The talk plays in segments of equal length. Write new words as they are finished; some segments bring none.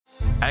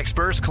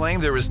Experts claim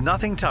there is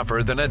nothing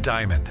tougher than a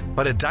diamond.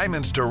 But at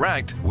Diamonds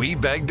Direct, we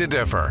beg to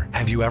differ.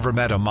 Have you ever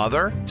met a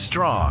mother?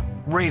 Strong,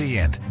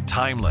 radiant,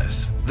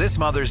 timeless. This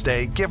Mother's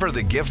Day, give her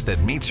the gift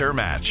that meets her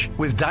match.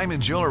 With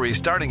diamond jewelry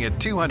starting at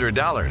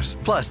 $200.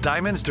 Plus,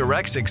 Diamonds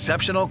Direct's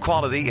exceptional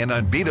quality and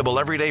unbeatable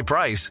everyday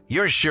price,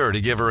 you're sure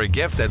to give her a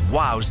gift that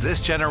wows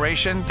this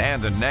generation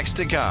and the next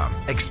to come.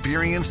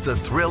 Experience the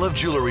thrill of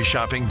jewelry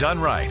shopping done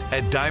right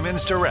at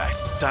Diamonds Direct.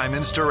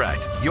 Diamonds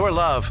Direct. Your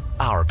love,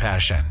 our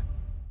passion.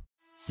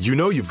 You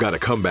know you've got a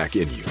comeback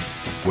in you.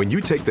 When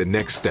you take the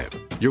next step,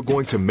 you're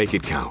going to make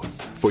it count.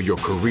 For your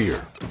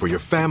career, for your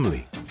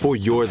family, for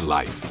your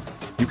life.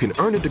 You can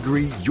earn a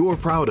degree you're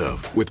proud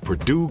of with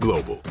Purdue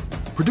Global.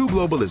 Purdue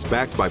Global is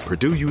backed by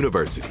Purdue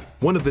University,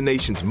 one of the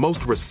nation's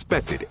most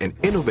respected and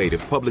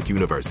innovative public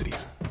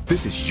universities.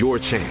 This is your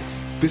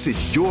chance. This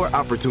is your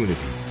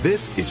opportunity.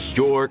 This is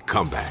your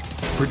comeback.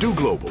 Purdue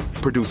Global,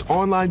 Purdue's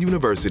online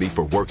university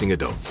for working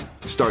adults.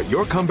 Start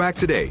your comeback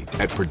today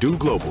at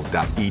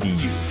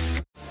purdueglobal.edu.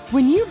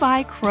 When you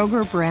buy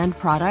Kroger brand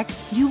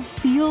products, you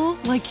feel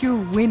like you're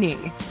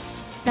winning.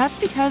 That's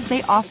because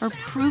they offer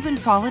proven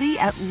quality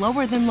at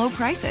lower than low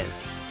prices.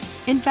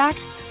 In fact,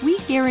 we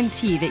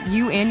guarantee that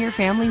you and your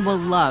family will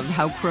love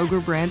how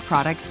Kroger brand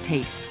products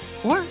taste,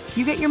 or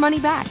you get your money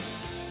back.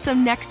 So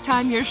next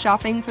time you're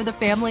shopping for the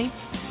family,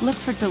 look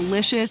for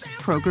delicious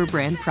Kroger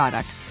brand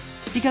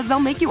products, because they'll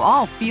make you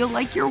all feel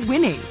like you're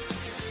winning.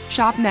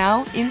 Shop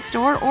now,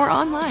 in-store, or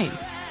online.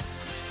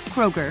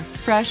 Kroger,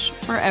 fresh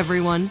for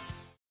everyone.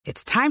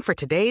 It's time for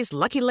today's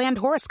Lucky Land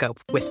horoscope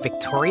with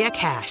Victoria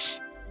Cash.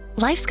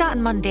 Life's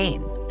gotten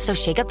mundane, so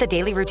shake up the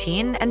daily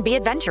routine and be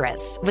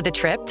adventurous with a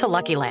trip to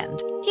Lucky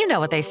Land. You know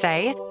what they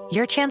say,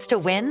 your chance to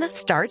win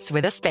starts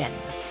with a spin.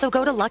 So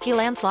go to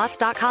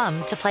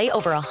LuckyLandSlots.com to play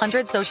over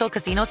 100 social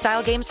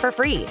casino-style games for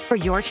free for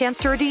your chance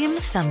to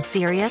redeem some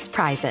serious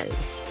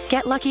prizes.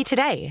 Get lucky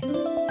today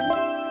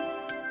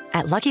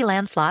at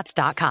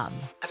LuckyLandSlots.com.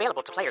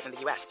 Available to players in the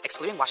U.S.,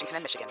 excluding Washington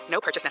and Michigan. No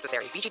purchase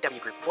necessary. VGW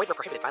Group. Void where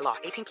prohibited by law.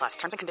 18+.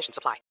 Terms and conditions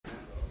apply.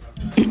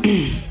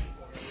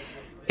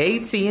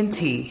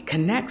 AT&T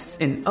connects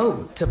an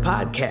ode to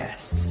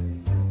podcasts.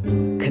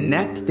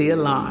 Connect the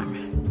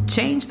alarm.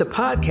 Change the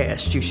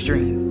podcast you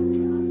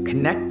stream.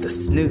 Connect the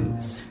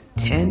snooze.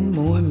 10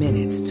 more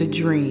minutes to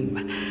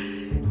dream.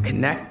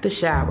 Connect the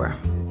shower.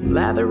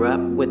 Lather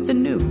up with the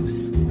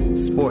news.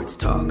 Sports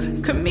talk,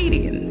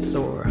 comedians,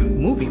 or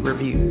movie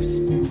reviews.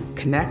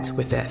 Connect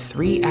with that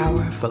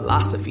 3-hour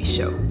philosophy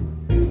show.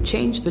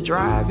 Change the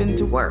drive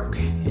into work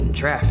in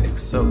traffic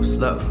so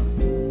slow.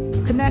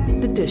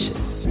 Connect the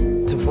dishes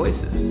to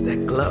voices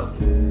that glow.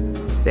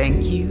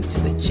 Thank you to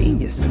the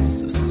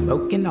geniuses of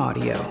spoken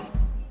audio.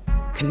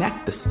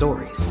 Connect the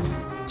stories.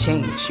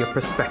 Change your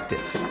perspective.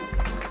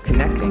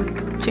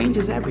 Connecting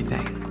changes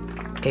everything.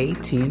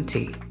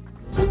 AT&T.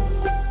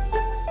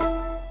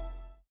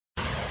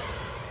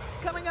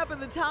 Coming up at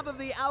the top of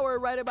the hour,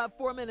 right about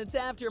 4 minutes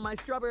after, my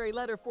strawberry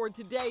letter for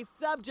today's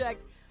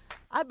subject.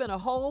 I've been a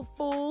whole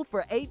fool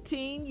for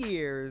 18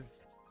 years.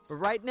 But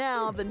right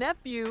now, the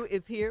nephew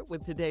is here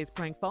with today's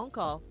prank phone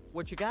call.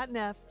 What you got,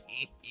 Neff?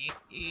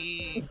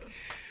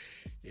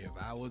 If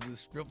I was a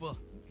stripper,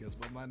 guess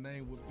what my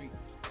name would be?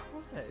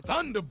 What?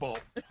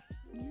 Thunderbolt.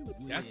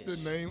 That's the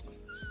name.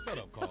 Shut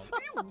up, Carl.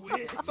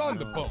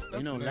 Thunderbolt.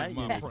 That's the name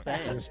of my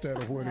prank. Instead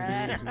of what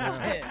it is now.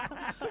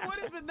 What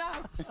is it now?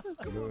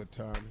 Good,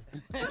 Tommy.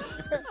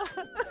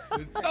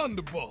 It's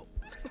Thunderbolt.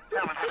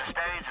 Coming to the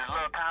stage is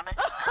Lil Tommy.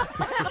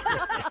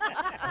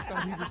 I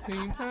thought he was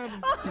Team Tommy.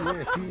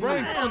 Yeah,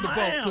 Bring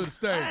Thunderbolt to the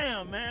stage.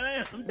 Damn,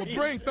 man. Well,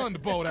 bring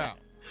Thunderbolt out.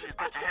 You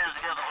put your hands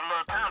together for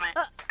Lil Tommy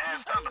and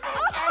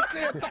Thunderbolt. I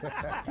said,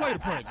 play the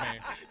prank, man.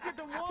 Get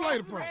the Play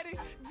the walls prank. ready.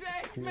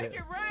 Jay, make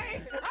it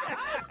rain.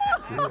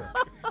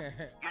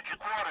 Get your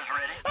quarters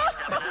ready.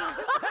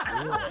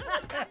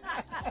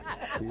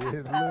 Yeah,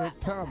 little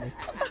Tommy.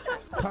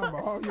 Tommy,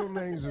 all your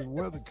names is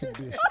weather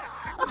condition.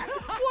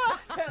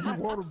 You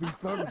want to be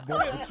Thunderbolt,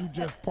 but you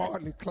just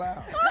partly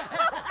cloud.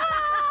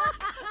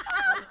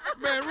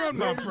 Man, run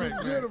my Ladies prank,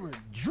 and man. gentlemen,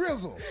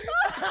 Drizzle.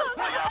 Now,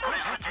 y'all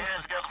please put your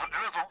hands together for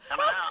Drizzle.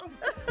 Coming out.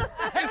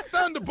 It's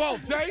Thunderbolt,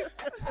 Jay.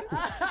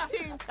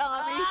 Team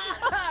Tommy.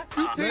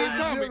 You Team Ladies and Tommy.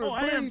 gentlemen, Oh, I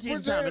am please Team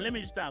put your Tommy. hands- Let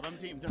me stop. I'm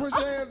Team Tommy. Put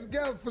your hands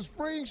together for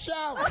Spring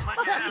Shower.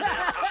 Put your hands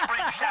together for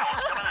spring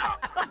showers coming out.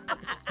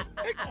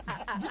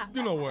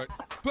 You know what?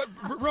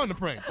 Run the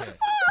prank, man.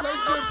 Ladies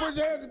and gentlemen, put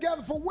your hands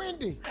together for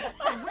Wendy. Let's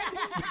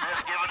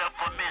give it up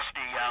for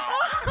Misty, y'all.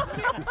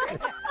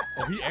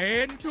 Oh, he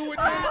adding to it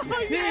now?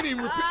 He ain't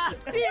even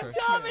repeat. Team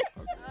Tommy.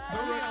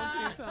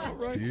 All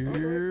right.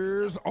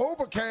 Here's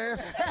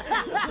Overcast.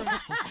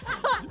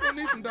 You gonna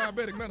need some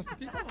diabetic medicine.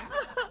 Keep on.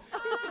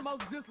 He's the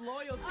most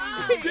disloyal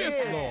team.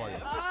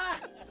 Disloyal.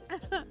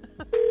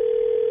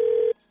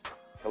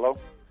 Hello?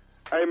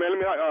 Hey, man, let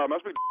me, I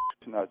speak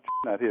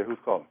not here. Who's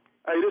calling?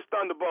 Hey, this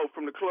Thunderbolt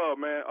from the club,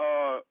 man.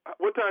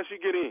 What time she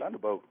get in?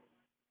 Thunderbolt.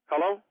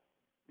 Hello?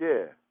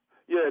 Yeah.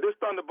 Yeah, this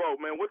Thunderbolt,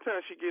 man. What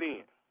time she get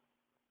in?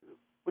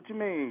 What you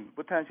mean,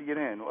 what time she get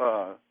in?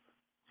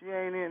 She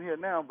ain't in here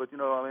now, but,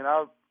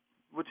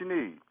 what you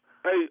need?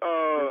 Hey,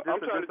 I'm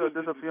trying to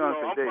this a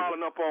fiance, I'm David.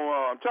 following up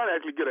on. I'm trying to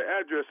actually get an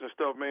address and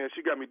stuff, man.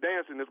 She got me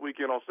dancing this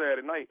weekend on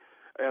Saturday night,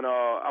 and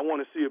I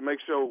want to see it. Make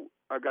sure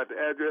I got the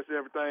address and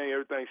everything.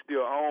 Everything's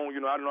still on.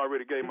 You know, I done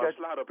already gave my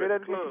slot up at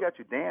the club. She got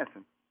you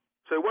dancing.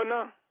 Say what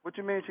now? What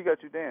you mean she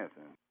got you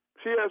dancing?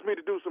 She asked me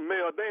to do some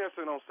male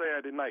dancing on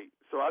Saturday night,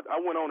 so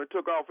I went on and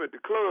took off at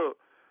the club,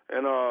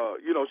 and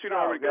you know, she done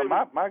already gave me.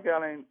 My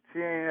gal ain't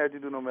had you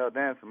do no male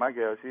dancing. My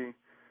gal,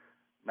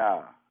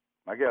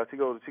 my gal, she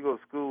goes to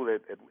school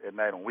at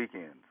night on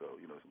weekends, so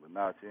you know. But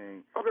now she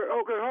ain't. Okay,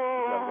 hold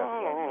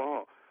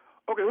on.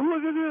 Okay, who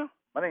is this here?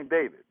 My name's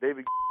David.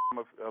 David,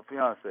 my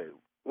fiance.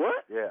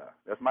 What? Yeah,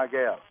 that's my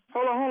gal.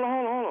 Hold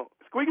on.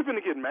 Squeaky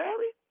finna get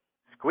married?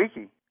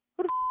 Squeaky?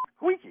 Who the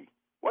Squeaky?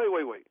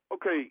 Wait.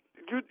 Okay,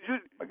 you.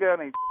 My gal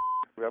named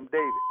I'm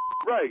David.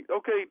 Right.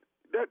 Okay.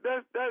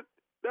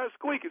 That's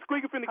Squeaky.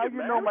 Squeaky finna get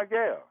married. How you know my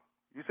gal?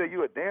 You say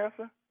you a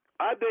dancer?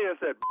 I dance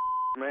at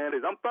man.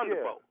 I'm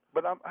Thunderbolt. Yeah.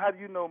 But how do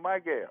you know my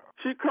gal?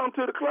 She come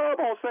to the club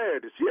on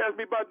Saturday. She asked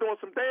me about doing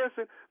some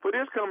dancing for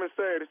this coming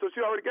Saturday, so she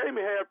already gave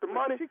me half the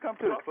money. She come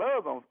to the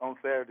club on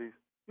Saturdays.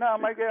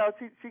 No, my gal,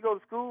 she go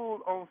to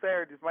school on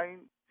Saturdays,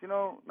 man. You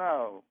know,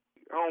 no.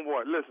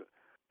 Homeboy, listen.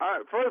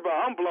 First of all,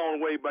 I'm blown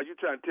away by you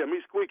trying to tell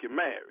me Squeaky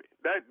married.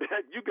 That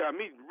you got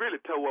me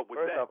really toe up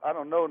with First that. Off, I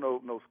don't know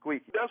no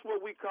Squeaky. That's what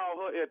we call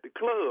her at the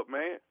club,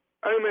 man.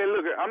 Hey, man,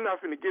 look, I'm not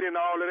finna get into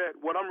all of that.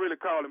 What I'm really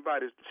calling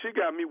about is she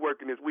got me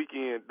working this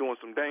weekend doing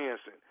some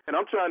dancing. And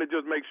I'm trying to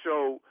just make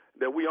sure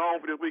that we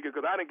on for this weekend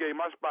because I done gave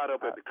my spot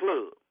up at the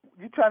club.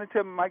 You trying to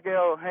tell me my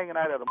girl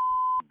hanging out at a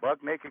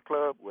buck naked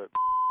club with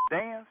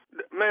dance?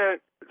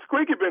 Man,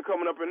 Squeaky been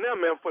coming up in there,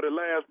 man, for the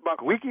last...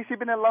 Squeaky? She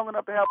been there long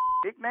enough to have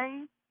a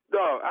nickname?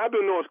 Dog, I've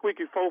been knowing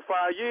Squeaky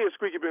 4-5 years.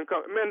 Squeaky been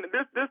coming... Man,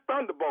 this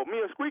Thunderbolt, me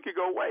and Squeaky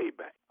go way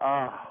back.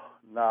 Oh,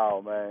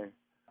 no, man.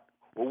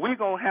 Well, we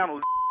gonna handle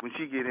when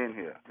she get in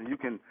here. So you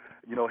can,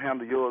 you know,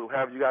 handle yours,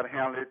 however you got to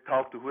handle it,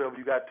 talk to whoever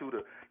you got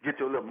to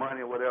get your little money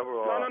or whatever.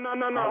 No. Hold on,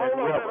 man.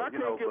 I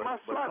can't get my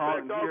slot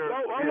back, dog.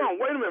 Hold on,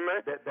 wait a minute,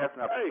 man. That's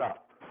not the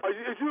stop.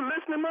 Is you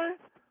listening, man?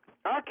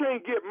 I can't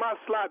get my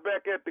slot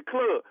back at the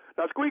club.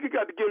 Now, Squeaky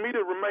got to give me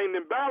the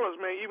remaining balance,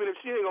 man, even if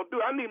she ain't going to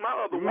do it. I need my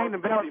other remaining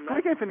balance?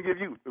 Squeaky ain't finna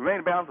give you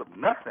remaining balance of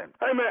nothing.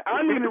 Hey, man,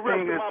 I need the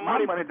rest of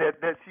my money.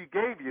 that she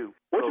gave you.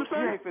 What you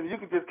say? You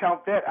can just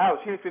count that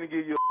out. She ain't finna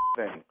give you a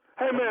thing.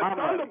 Hey, man,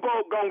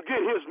 Thunderbolt going to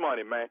get his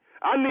money, man.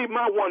 I need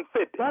my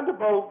 150.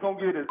 Thunderbolt going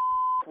to get his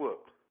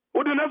whooped.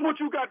 Well, then that's what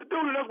you got to do.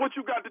 Man.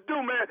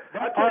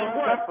 I tell you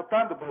what. That's for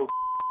Thunderbolt.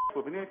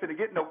 But we ain't finna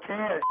get no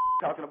cash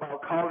talking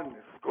about calling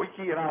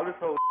Squeaky and all this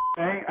whole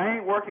I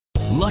ain't working.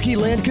 Lucky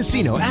Land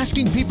Casino,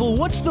 asking people,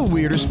 what's the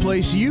weirdest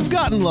place you've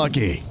gotten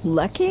lucky?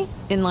 Lucky?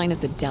 In line at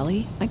the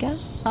deli, I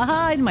guess?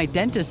 Aha, in my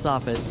dentist's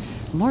office.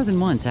 More than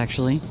once,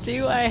 actually.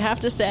 Do I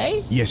have to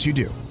say? Yes, you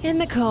do. In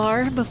the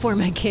car before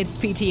my kids'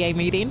 PTA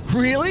meeting.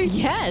 Really?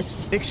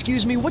 Yes.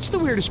 Excuse me, what's the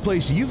weirdest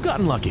place you've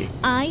gotten lucky?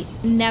 I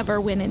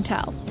never win and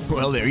tell.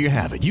 Well, there you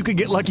have it. You can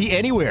get lucky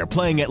anywhere,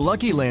 playing at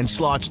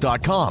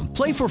LuckyLandSlots.com.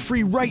 Play for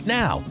free right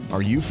now.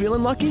 Are you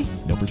feeling lucky?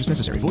 No purchase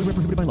necessary. Void where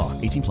prohibited by law.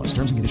 18+.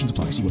 Terms and conditions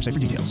apply. See website for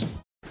details.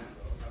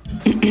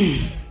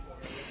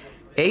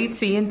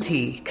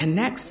 AT&T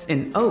connects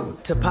an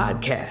ode to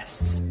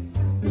podcasts.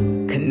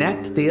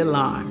 Connect the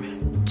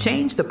alarm.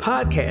 Change the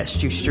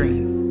podcast you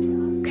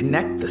stream.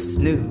 Connect the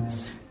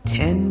snooze.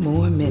 10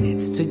 more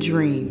minutes to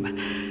dream.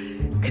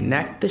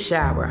 Connect the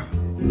shower.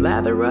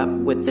 Lather up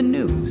with the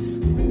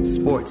news.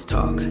 Sports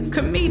talk,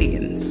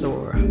 comedians,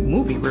 or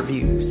movie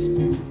reviews.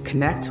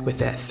 Connect with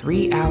that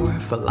 3-hour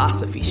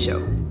philosophy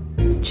show.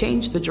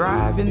 Change the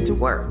drive into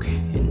work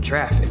in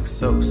traffic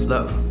so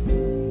slow.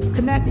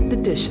 Connect the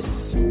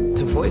dishes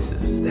to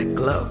voices that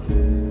glow.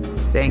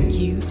 Thank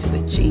you to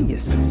the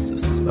geniuses of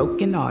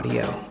spoken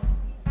audio.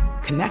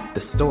 Connect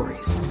the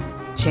stories.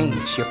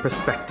 Change your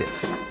perspective.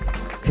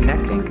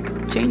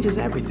 Connecting changes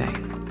everything.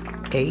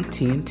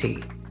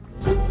 AT&T.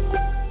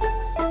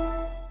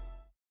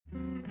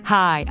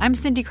 Hi, I'm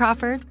Cindy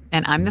Crawford,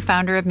 and I'm the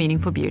founder of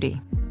Meaningful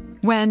Beauty.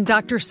 When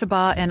Dr.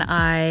 Sabah and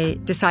I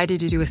decided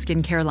to do a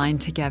skincare line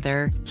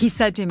together, he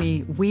said to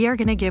me, we are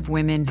going to give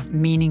women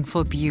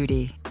meaningful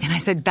beauty. And I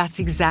said, that's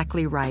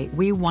exactly right.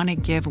 We want to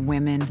give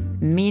women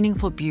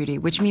meaningful beauty,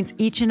 which means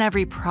each and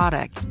every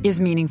product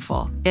is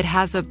meaningful. It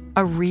has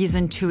a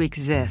reason to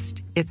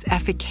exist. It's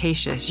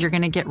efficacious. You're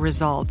going to get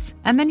results.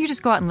 And then you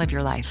just go out and live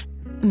your life.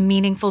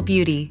 Meaningful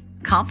Beauty.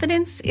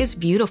 Confidence is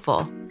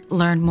beautiful.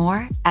 Learn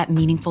more at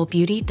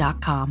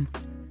meaningfulbeauty.com.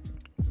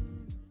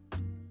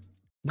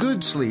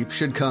 Good sleep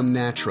should come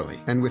naturally,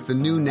 and with the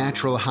new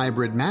Natural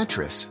Hybrid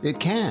mattress,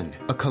 it can.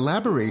 A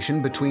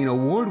collaboration between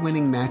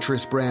award-winning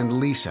mattress brand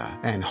Leesa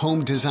and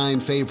home design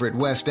favorite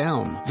West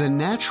Elm, the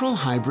Natural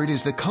Hybrid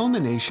is the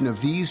culmination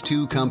of these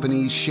two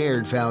companies'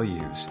 shared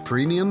values: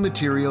 premium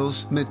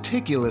materials,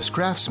 meticulous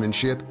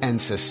craftsmanship, and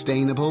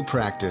sustainable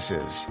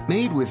practices.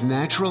 Made with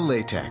natural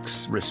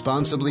latex,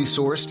 responsibly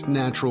sourced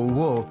natural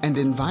wool, and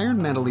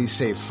environmentally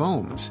safe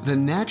foams, the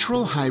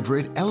Natural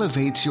Hybrid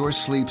elevates your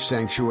sleep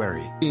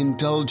sanctuary.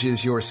 Indulge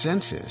indulges your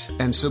senses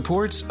and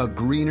supports a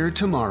greener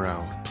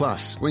tomorrow.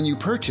 Plus, when you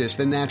purchase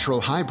the natural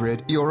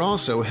hybrid, you're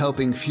also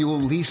helping fuel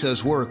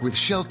Lisa's work with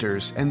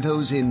shelters and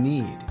those in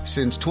need.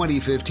 Since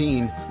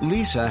 2015,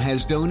 Lisa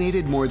has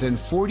donated more than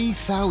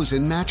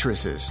 40,000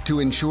 mattresses to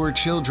ensure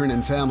children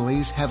and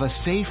families have a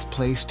safe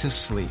place to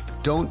sleep.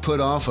 Don't put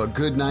off a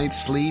good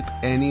night's sleep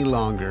any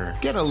longer.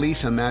 Get a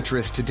Lisa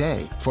mattress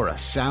today for a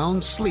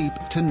sound sleep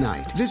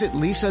tonight. Visit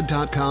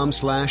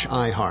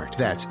lisa.com/iHeart.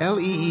 That's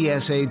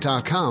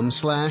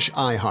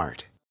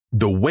LEESA.com/iHeart.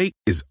 The wait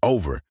is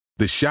over.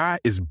 The Chi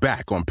is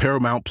back on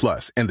Paramount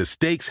Plus, and the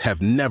stakes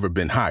have never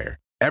been higher.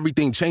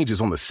 Everything changes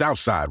on the South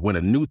Side when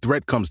a new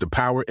threat comes to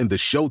power in the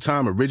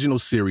Showtime original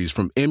series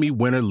from Emmy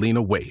winner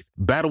Lena Waithe.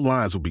 Battle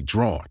lines will be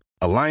drawn,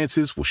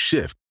 alliances will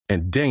shift,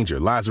 and danger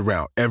lies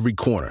around every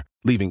corner,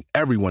 leaving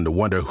everyone to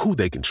wonder who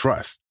they can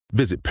trust.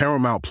 Visit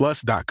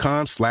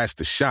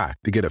ParamountPlus.com/The Chi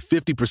to get a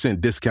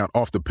 50% discount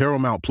off the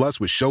Paramount Plus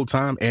with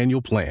Showtime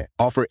annual plan.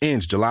 Offer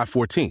ends July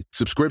 14th.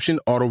 Subscription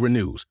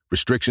auto-renews.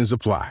 Restrictions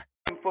apply.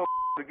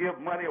 To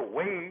give money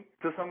away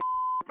to some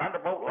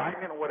Thunderbolt,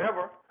 lightning, or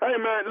whatever. Hey,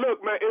 man,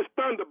 look, man, it's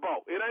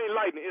Thunderbolt. It ain't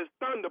lightning. It's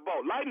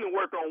Thunderbolt. Lightning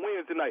work on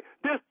Wednesday night.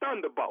 This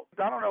Thunderbolt.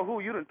 I don't know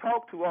who you done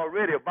talked to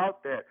already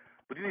about that,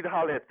 but you need to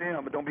holler at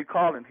them, but don't be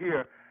calling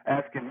here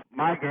asking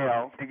my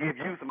gal to give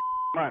you some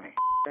money.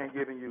 Ain't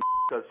giving you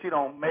because she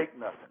don't make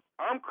nothing.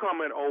 I'm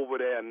coming over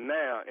there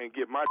now and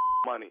get my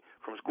money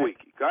from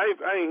Squeaky. I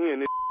ain't hearing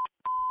this.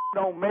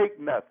 Don't make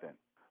nothing.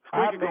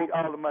 I Squeaky make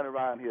all the money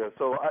around here,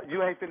 so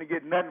you ain't finna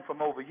get nothing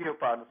from over here,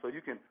 partner, so you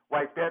can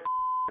wipe that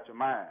out your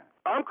mind.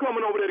 I'm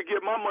coming over there to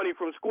get my money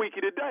from Squeaky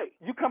today.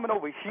 You coming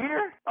over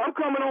here? I'm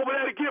coming over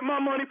there to get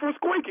my money from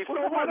Squeaky.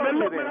 So what? Man,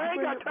 look, man, I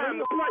ain't got time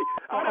to play.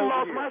 I done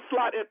lost my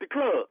slot at the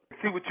club.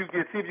 See what you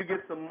get. See if you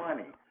get some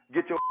money.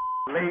 Get your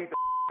laid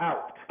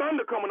out.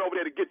 Thunder coming over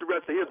there to get the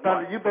rest of his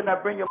Thunder, money. you better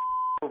not bring your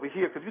over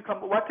here, because you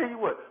come. Well, I tell you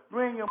what,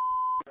 bring your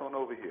on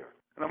over here,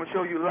 and I'm gonna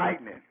show you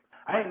lightning.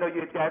 I didn't know you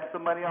had got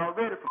some money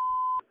already from.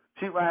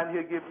 She around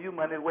here giving you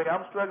money the way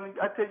I'm struggling.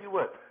 I tell you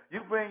what,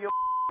 you bring your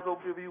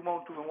over here if you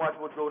want to and watch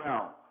what go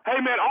down. Hey,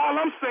 man, all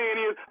I'm saying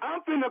is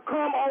I'm finna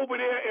come over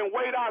there and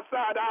wait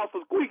outside the house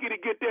for Squeaky to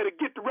get there to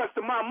get the rest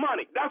of my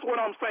money. That's what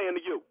I'm saying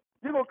to you.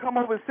 You gonna come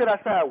over and sit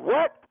outside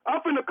what?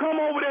 I'm finna come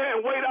over there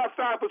and wait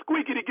outside for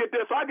Squeaky to get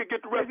there so I can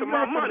get the rest of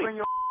my money. Bring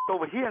your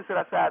over here and sit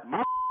outside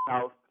my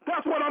house.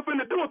 That's what I'm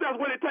finna do. If that's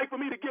what it takes for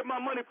me to get my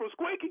money from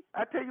Squeaky.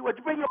 I tell you what,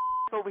 you bring your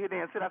over here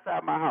then and sit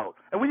outside my house.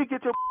 And when you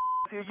get your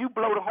here, you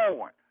blow the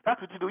horn. That's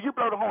what you do. You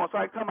blow the horn so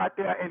I can come out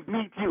there and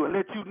meet you and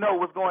let you know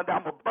what's going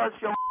down. I'm gonna bust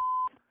your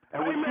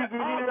and when she get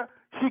here,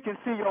 she can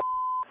see your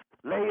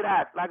laid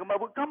out like a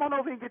mother. Come on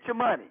over here and get your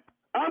money.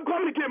 I'm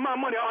going to get my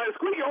money.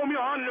 Squeaky owe me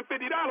 $150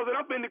 and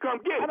I'm finna come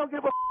get it. I don't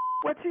give a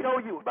what she owe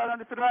you. About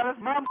 $150. That's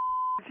my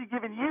she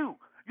giving you.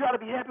 You ought to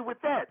be happy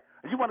with that.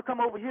 You want to come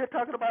over here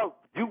talking about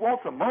you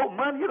want some more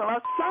money? You know,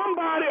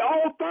 somebody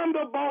owe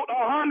Thunderbolt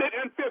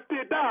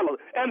 $150,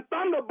 and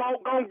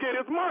Thunderbolt gonna get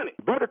his money.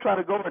 Better try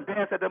to go and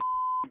dance at the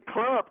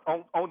club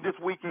on this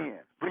weekend.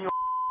 Bring your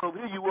over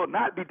here. You will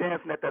not be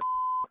dancing at that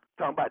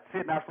talking about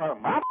sitting outside of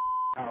my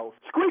house.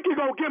 Squeaky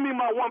gonna give me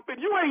my $150.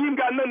 You ain't even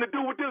got nothing to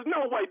do with this,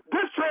 no way.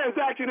 This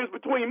transaction is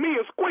between me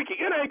and Squeaky.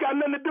 It ain't got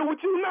nothing to do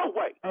with you, no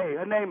way. Hey,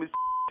 her name is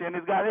and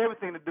it's got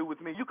everything to do with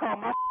me. You call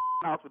my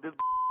house with this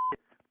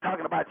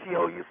talking about she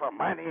owe you some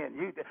money and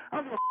you.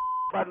 I'm just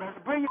about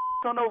nothing. Bring your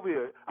on over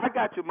here. I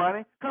got your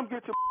money. Come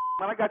get your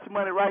money. I got your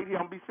money right here.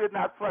 I'm gonna be sitting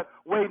out front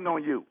waiting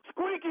on you.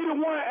 Squeaky the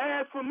one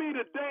asked for me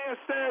to dance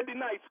Saturday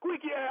night.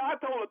 Squeaky, I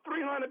told her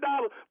 $300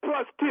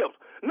 plus tips.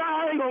 Now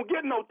I ain't gonna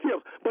get no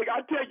tips, but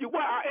I tell you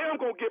what, I am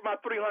gonna get my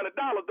 $300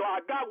 though.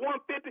 I got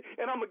 $150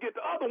 and I'm gonna get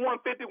the other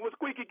 $150 when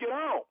Squeaky get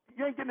home.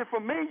 You ain't getting it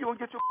from me. You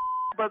gonna get your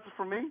buzzers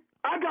from me.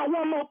 I got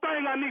one more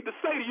thing I need to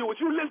say to you. Is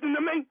you listening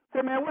to me?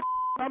 Hey man, what?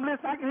 I'm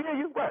listening. I can hear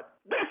you. What?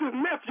 This is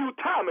Nephew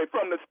Tommy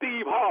from the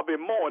Steve Harvey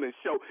Morning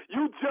Show.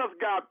 You just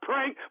got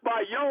pranked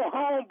by your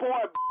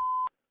homeboy.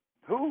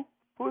 Who?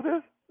 Who is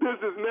this? This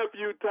is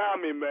Nephew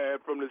Tommy, man,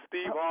 from the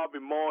Steve Harvey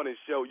Morning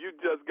Show. You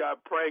just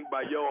got pranked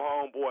by your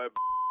homeboy.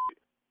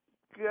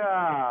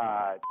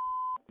 God,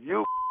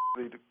 you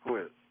need to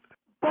quit.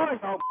 Boy,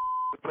 y'all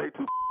play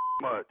too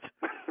much.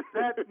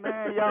 That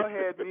man, y'all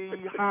had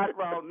me hot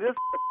around this.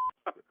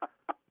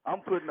 I'm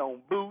putting on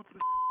boots.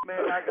 Man,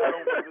 I got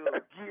on my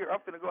little gear. I'm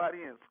finna go out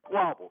here and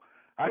squabble.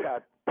 I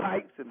got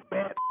pipes and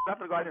bats. I'm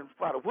finna go out here and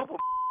fight a whoop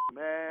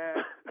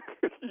man.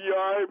 You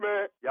all right,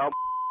 man? Y'all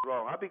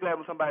wrong. I'll be glad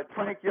when somebody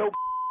prank your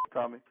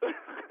Tommy. I'm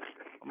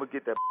gonna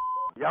get that.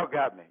 Y'all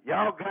got me.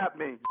 Y'all got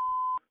me.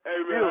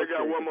 Hey, man, I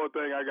got one more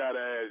thing I gotta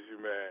ask you,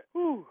 man.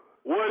 Whew.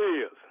 What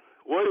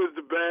is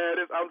the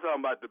baddest, I'm talking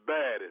about the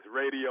baddest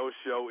radio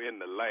show in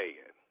the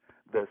land?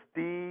 The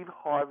Steve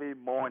Harvey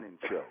Morning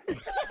Show.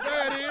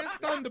 There it is.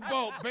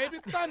 Thunderbolt, baby.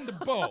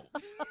 Thunderbolt.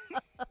 Put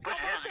your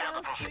hands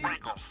together for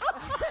Sprinkles.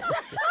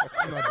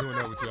 I'm not doing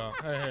that with y'all.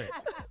 Hey.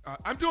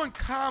 I'm doing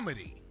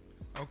comedy,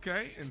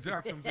 okay, in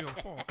Jacksonville,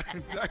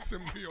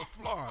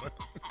 Florida.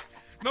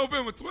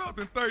 November 12th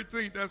and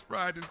 13th. That's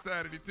Friday and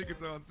Saturday.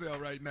 Tickets are on sale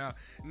right now.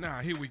 Now,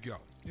 here we go.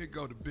 Here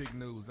go the big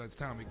news that's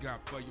time we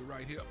got for you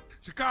right here.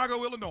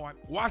 Chicago, Illinois,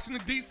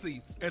 Washington,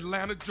 D.C.,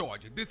 Atlanta,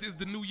 Georgia. This is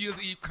the New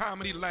Year's Eve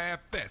Comedy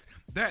Laugh Fest.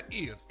 That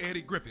is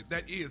Eddie Griffith.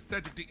 That is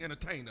Cedric the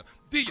Entertainer.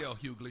 D.L.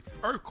 Hughley.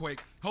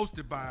 Earthquake,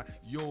 hosted by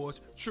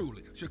yours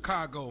truly.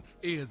 Chicago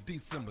is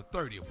December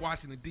 30th.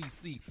 Washington,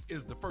 D.C.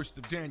 is the 1st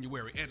of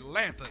January.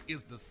 Atlanta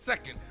is the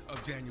 2nd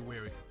of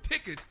January.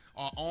 Tickets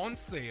are on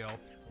sale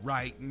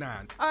right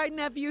now. All right,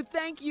 nephew,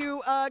 thank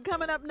you.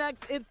 Coming up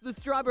next, it's the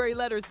Strawberry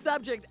Letter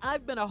subject.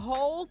 I've been a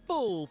whole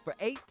fool for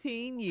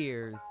 18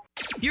 years.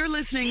 You're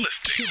listening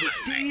to the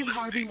Steve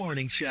Harvey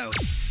Morning Show.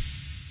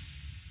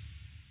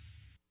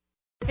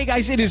 Hey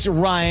guys, it is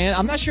Ryan.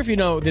 I'm not sure if you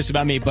know this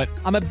about me, but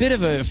I'm a bit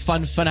of a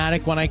fun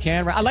fanatic when I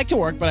can. I like to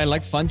work, but I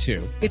like fun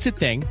too. It's a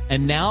thing.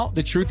 And now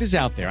the truth is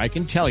out there. I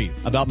can tell you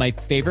about my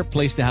favorite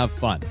place to have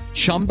fun.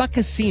 Chumba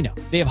Casino.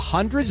 They have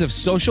hundreds of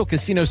social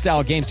casino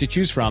style games to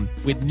choose from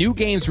with new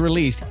games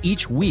released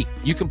each week.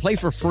 You can play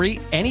for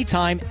free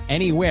anytime,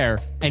 anywhere.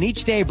 And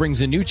each day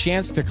brings a new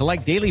chance to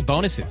collect daily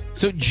bonuses.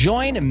 So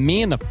join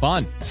me in the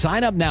fun.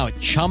 Sign up now at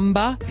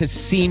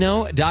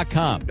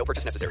ChumbaCasino.com. No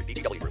purchase necessary.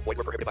 VGW Group. Void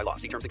where prohibited by law.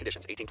 See terms and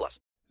conditions. 18+.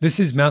 This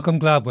is Malcolm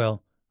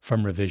Gladwell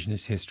from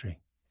Revisionist History.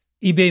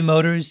 eBay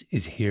Motors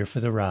is here for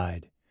the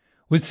ride.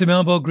 With some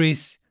elbow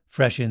grease,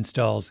 fresh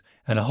installs,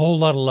 and a whole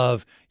lot of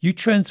love, you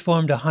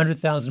transformed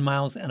 100,000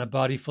 miles and a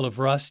body full of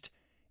rust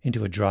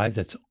into a drive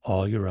that's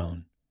all your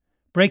own.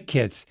 Brake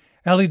kits,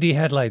 LED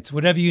headlights,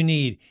 whatever you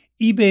need,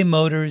 eBay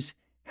Motors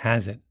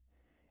has it.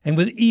 And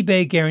with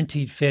eBay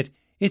Guaranteed Fit,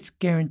 it's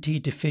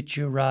guaranteed to fit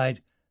your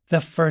ride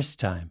the first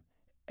time,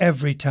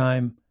 every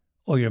time,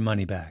 or your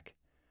money back.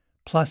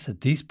 Plus, at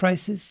these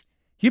prices,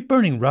 you're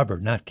burning rubber,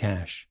 not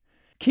cash.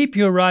 Keep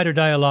your ride or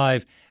die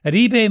alive at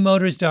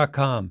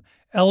ebaymotors.com.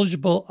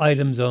 Eligible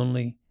items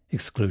only.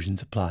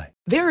 Exclusions apply.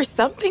 There are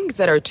some things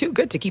that are too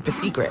good to keep a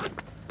secret.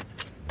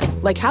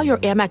 Like how your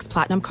Amex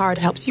Platinum card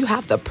helps you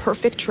have the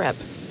perfect trip.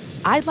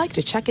 I'd like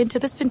to check into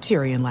the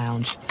Centurion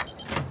Lounge.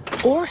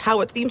 Or how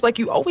it seems like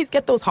you always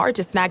get those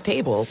hard-to-snag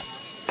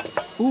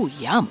tables. Ooh,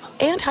 yum.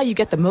 And how you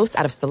get the most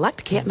out of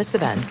select can't-miss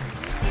events.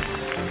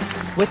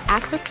 With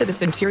access to the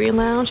Centurion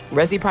Lounge,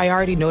 Resi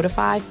Priority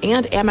Notified,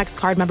 and Amex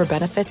card member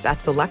benefits at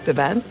select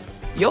events,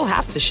 you'll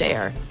have to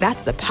share.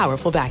 That's the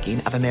powerful backing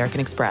of American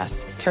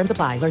Express. Terms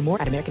apply. Learn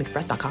more at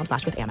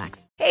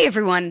americanexpress.com/withAmex. Hey,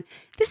 everyone.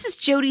 This is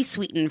Jody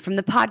Sweeten from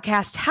the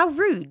podcast How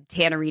Rude,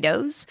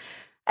 Tanneritos.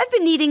 I've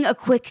been needing a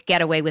quick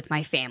getaway with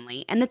my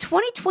family, and the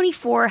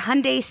 2024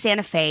 Hyundai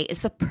Santa Fe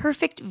is the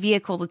perfect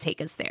vehicle to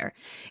take us there.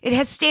 It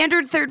has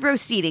standard third-row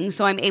seating,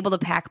 so I'm able to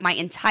pack my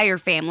entire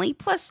family,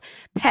 plus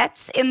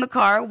pets, in the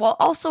car, while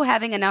also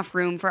having enough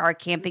room for our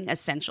camping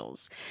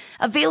essentials.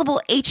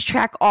 Available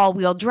H-Track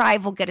all-wheel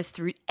drive will get us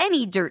through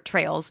any dirt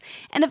trails,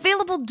 and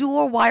available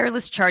dual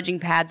wireless charging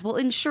pads will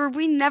ensure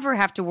we never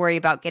have to worry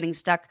about getting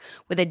stuck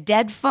with a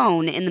dead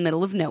phone in the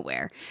middle of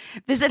nowhere.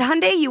 Visit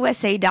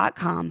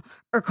HyundaiUSA.com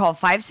or call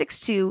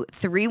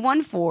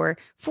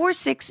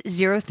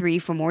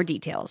 562-314-4603 for more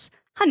details.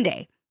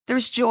 Hyundai,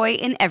 there's joy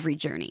in every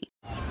journey.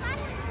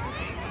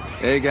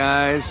 Hey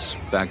guys,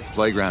 back at the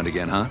playground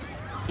again, huh?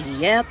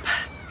 Yep.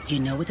 You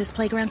know what this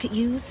playground could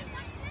use?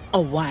 A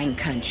wine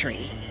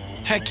country.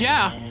 Heck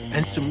yeah,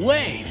 and some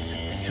waves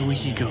so we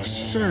could go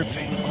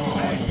surfing. Oh,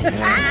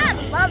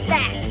 yeah. Love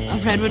that. A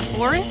redwood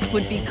forest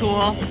would be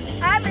cool.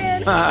 I'm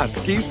in.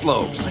 Ski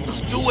slopes.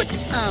 Let's do it.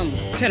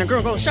 Can a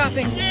girl go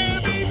shopping? Yeah,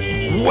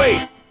 baby.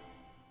 Wait!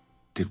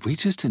 Did we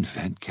just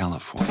invent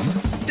California?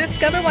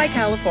 Discover why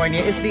California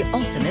is the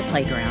ultimate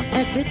playground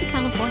at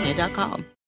visitcalifornia.com.